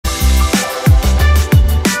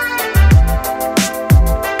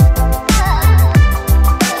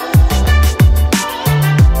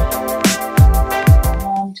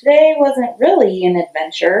wasn't really an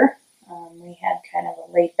adventure. We had kind of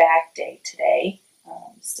a laid back day today,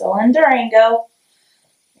 still in Durango,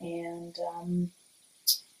 and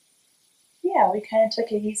yeah, we kind of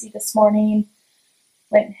took it easy this morning.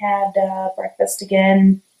 Went and had breakfast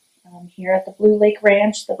again here at the Blue Lake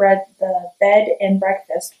Ranch. The bed and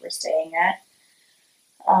breakfast we're staying at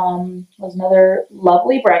was another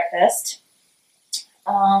lovely breakfast,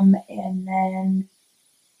 and then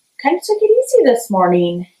kind of took it easy this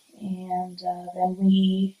morning. And then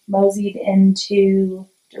we moseyed into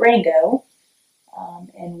Durango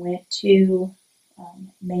and went to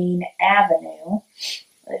Main Avenue.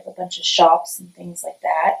 They have a bunch of shops and things like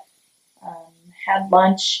that. Had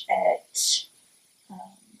lunch at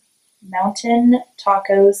Mountain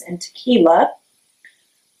Tacos and Tequila.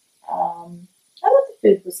 I thought the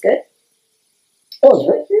food was good. Oh, was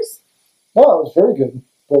it yours? No, it was very good.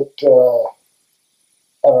 But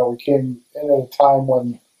I don't know, we came in at a time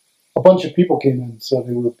when a bunch of people came in, so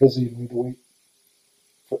they were busy and we had to wait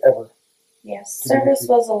forever. Yes, service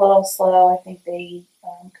was a little slow. I think they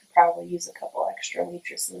could probably use a couple extra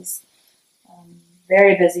waitresses.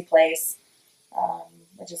 Very busy place,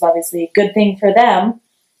 which is obviously a good thing for them.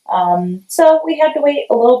 So we had to wait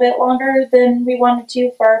a little bit longer than we wanted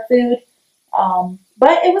to for our food,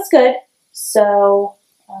 but it was good. So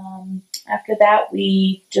after that,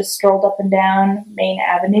 we just strolled up and down Main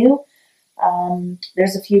Avenue.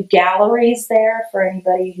 There's a few galleries there for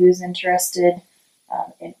anybody who's interested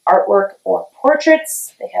in artwork or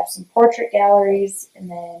portraits. They have some portrait galleries and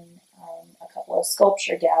then a couple of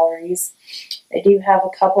sculpture galleries. They do have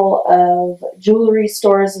a couple of jewelry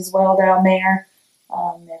stores as well down there.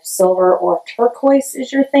 If silver or turquoise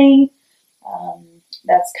is your thing,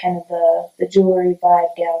 that's kind of the jewelry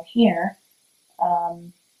vibe down here.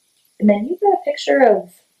 And then you've got a picture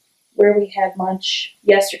of where we had lunch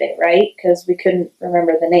yesterday, right? Because we couldn't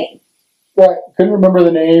remember the name. Right, couldn't remember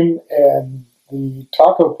the name, and the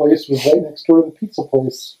taco place was right next door to the pizza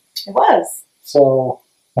place. It was. So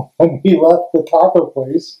when we left the taco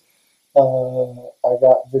place, I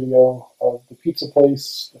got video of the pizza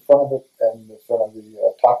place, the front of it, and the front of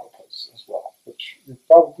the taco place as well, which you're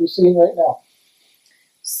probably seeing right now.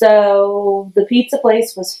 So the pizza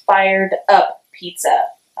place was Fired Up Pizza,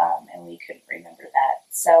 and we couldn't remember that.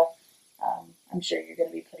 So I'm sure you're going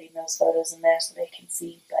to be putting those photos in there so they can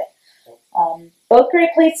see. But both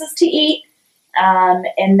great places to eat.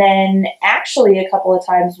 And then actually a couple of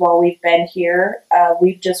times while we've been here,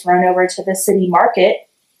 we've just run over to the city market,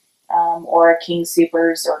 or King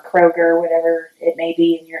Soopers or Kroger, whatever it may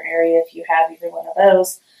be in your area if you have either one of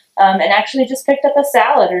those, and actually just picked up a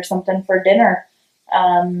salad or something for dinner.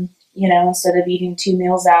 Instead of eating 2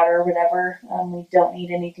 meals out or whatever, we don't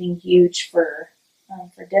need anything huge for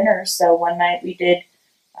dinner. So one night we did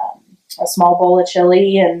a small bowl of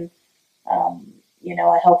chili and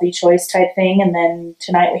a healthy choice type thing, and then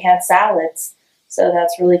tonight we had salads. So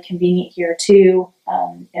that's really convenient here too.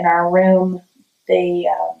 In our room, they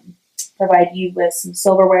provide you with some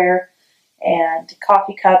silverware and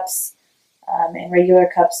coffee cups and regular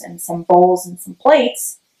cups and some bowls and some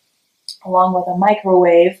plates, along with a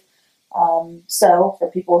microwave. So for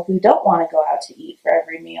people who don't want to go out to eat for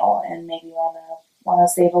every meal and maybe want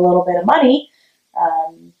to save a little bit of money,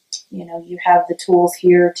 you have the tools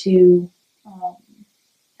here to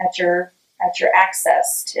at your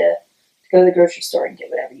access to go to the grocery store and get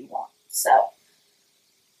whatever you want. So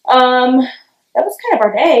that was kind of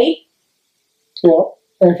our day. Yeah,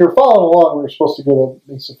 and if you're following along, we were supposed to go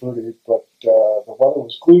to Mesa Verde, but the weather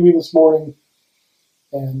was gloomy this morning,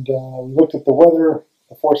 and we looked at the weather.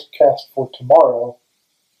 The forecast for tomorrow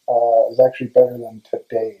is actually better than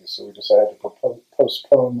today, so we decided to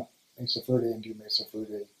postpone Mesa Verde and do Mesa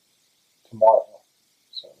Verde tomorrow.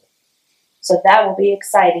 So that will be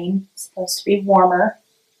exciting. It's supposed to be warmer,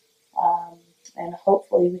 and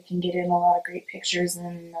hopefully we can get in a lot of great pictures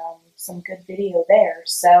and some good video there.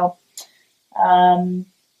 So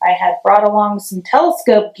I had brought along some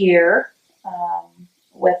telescope gear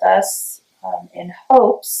with us in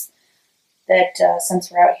hopes that since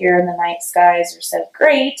we're out here and the night skies are so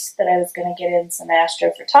great, that I was going to get in some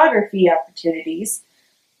astrophotography opportunities.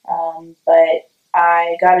 But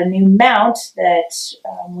I got a new mount that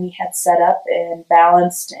we had set up and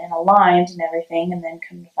balanced and aligned and everything, and then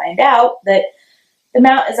come to find out that the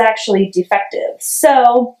mount is actually defective.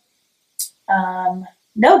 So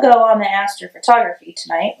no go on the astrophotography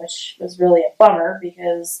tonight, which was really a bummer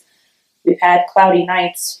because we've had cloudy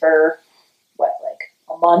nights for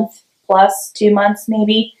a month plus, 2 months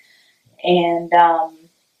maybe, and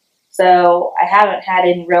so I haven't had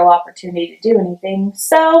any real opportunity to do anything.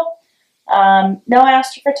 So No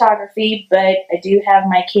astrophotography, but I do have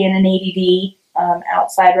my Canon 80D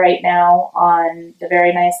outside right now on the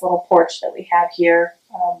very nice little porch that we have here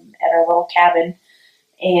at our little cabin,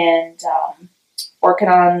 and working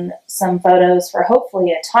on some photos for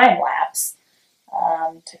hopefully a time lapse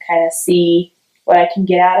to kind of see what I can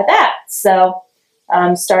get out of that. So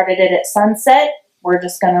started it at sunset. We're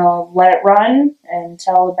just going to let it run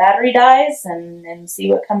until the battery dies and see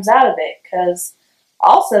what comes out of it, because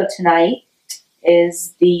also tonight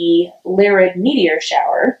is the Lyrid meteor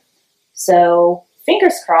shower. So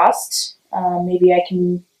fingers crossed, maybe I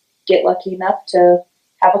can get lucky enough to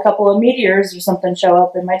have a couple of meteors or something show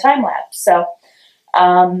up in my time lapse. So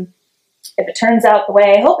if it turns out the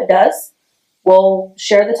way I hope it does, we'll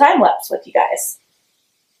share the time lapse with you guys.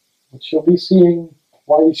 Which you'll be seeing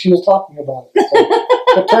while she was talking about it. So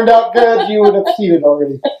if it turned out good, you would have seen it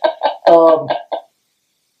already.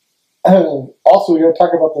 Also, you're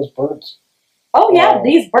talking about those birds. Oh, yeah,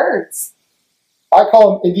 these birds. I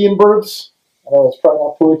call them Indian birds. I know it's probably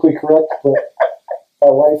not politically correct, but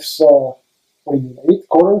my wife's, what are you, an eighth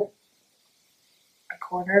quarter? A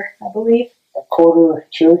quarter, I believe. A quarter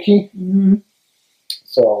Cherokee. Mm-hmm.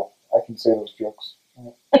 So I can say those jokes.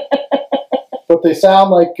 But they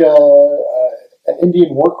sound like an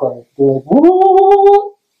Indian war cry. They're like,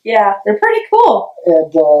 woo! Yeah, they're pretty cool.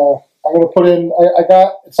 And I'm going to put in, I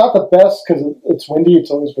got, it's not the best because it's windy.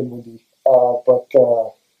 It's always been windy. But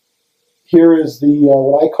here is the,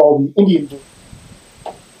 what I call the Indian bird.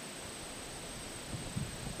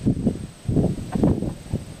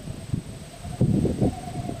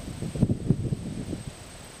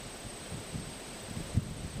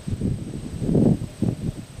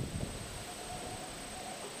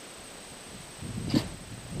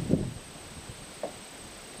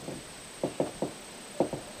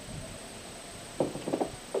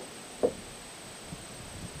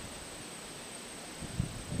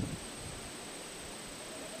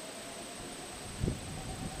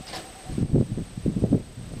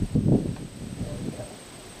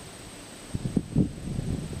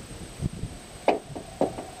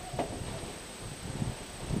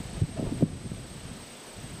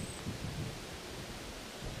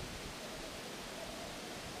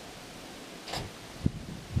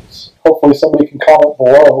 Hopefully somebody can comment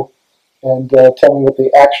below and tell me what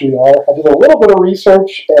they actually are. I did a little bit of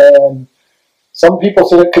research, and some people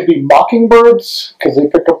said it could be mockingbirds because they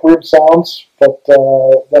pick up weird sounds. But then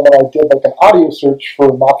when I did like an audio search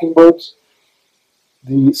for mockingbirds,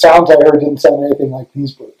 the sounds I heard didn't sound anything like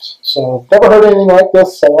these birds. So never heard anything like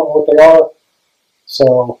this. I don't know what they are.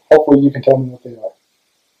 So hopefully you can tell me what they are.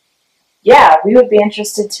 Yeah, we would be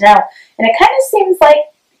interested to know. And it kind of seems like,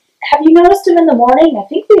 have you noticed them in the morning? I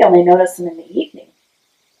think we only noticed them in the evening.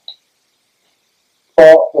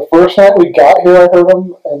 Well, the first night we got here, I heard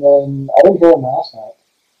them, and then I didn't hear them last night.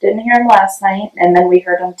 Didn't hear them last night, and then we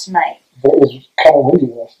heard them tonight. But it was kind of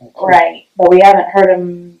windy last night, too. Right, but we haven't heard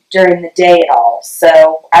them during the day at all.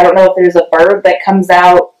 So I don't know if there's a bird that comes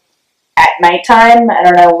out at nighttime. I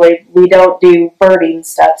don't know. We don't do birding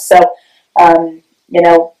stuff. So, you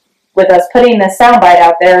know, with us putting this soundbite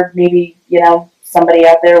out there, maybe, you know, somebody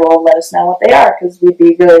out there will let us know what they are, because we'd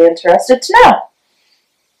be really interested to know.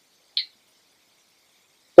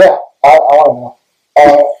 Yeah, I want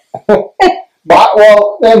to know.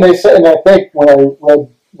 Well, then they said, and I think when I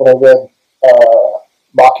read,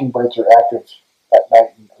 mockingbirds are active at night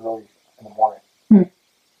and early in the morning.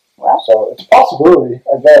 Well, so it's a possibility,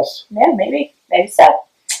 I guess. Yeah, maybe so.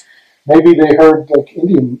 Maybe they heard like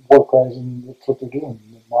Indian war cries, and that's what they're doing.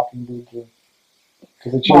 The mockingbirds are,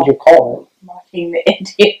 because they change their call, right? Mocking the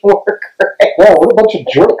Indian war cry. Yeah, what a bunch of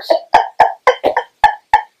jerks.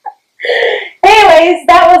 Anyways,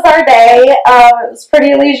 that was our day. It was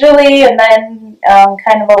pretty leisurely, and then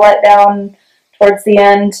kind of a letdown towards the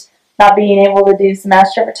end, not being able to do some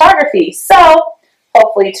astrophotography. So,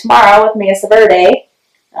 hopefully tomorrow with Mesa Verde,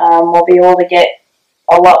 we'll be able to get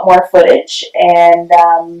a lot more footage and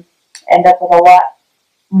end up with a lot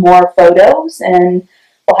more photos, and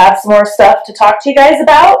we'll have some more stuff to talk to you guys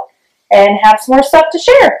about and have some more stuff to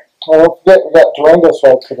share. Well, don't forget, we got Durango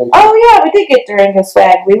swag today. Oh yeah, we did get Durango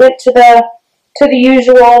swag. We went to the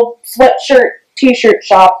usual sweatshirt, t-shirt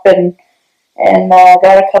shop and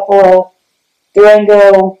got a couple of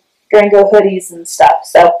Durango hoodies and stuff.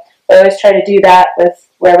 So we always try to do that with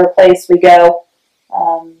wherever place we go.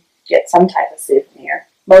 Get some type of souvenir.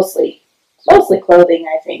 Mostly clothing,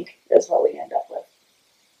 I think, is what we end up with.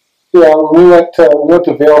 Yeah, we went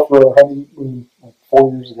to Vail for a honeymoon like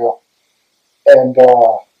 4 years ago, and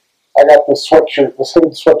I got this sweatshirt, this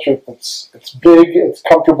hooded sweatshirt it's big, it's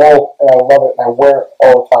comfortable, and I love it, and I wear it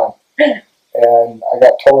all the time. and I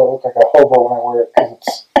got told I look like a hobo when I wear it because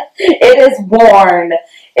it's. It is worn.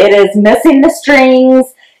 It is missing the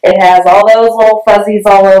strings. It has all those little fuzzies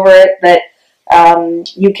all over it that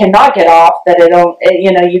you cannot get off. That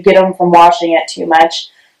you get them from washing it too much.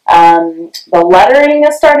 The lettering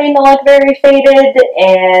is starting to look very faded,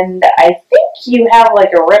 and I think you have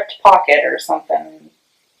like a ripped pocket or something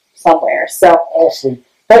somewhere. So Honestly.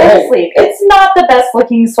 Honestly, it's not the best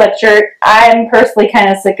looking sweatshirt. I'm personally kind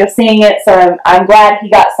of sick of seeing it, so I'm glad he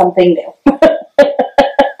got something new.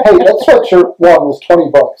 Hey, that sweatshirt, one, was $20.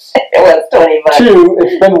 It was $20. Two,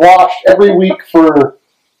 it's been washed every week for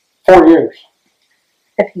 4 years.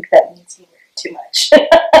 I think that means you wear too much.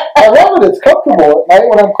 I love it. It's comfortable. At night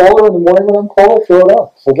when I'm colder, in the morning when I'm cold, I throw it on.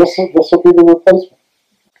 So this will be the replacement.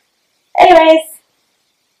 Anyways.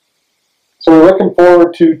 So we're looking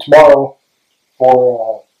forward to tomorrow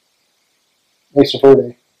for Mesa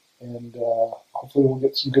Verde, and hopefully we'll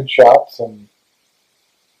get some good shots. And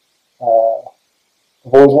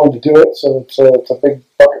I've always wanted to do it, so it's a big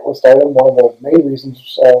bucket list item. One of the main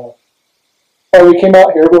reasons why we came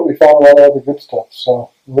out here, but we found a lot of other good stuff. So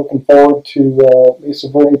we're looking forward to Mesa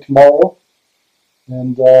Verde tomorrow,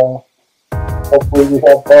 and hopefully we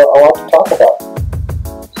have a lot to talk about.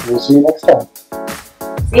 So we'll see you next time.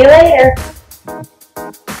 See you later.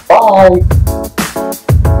 Bye.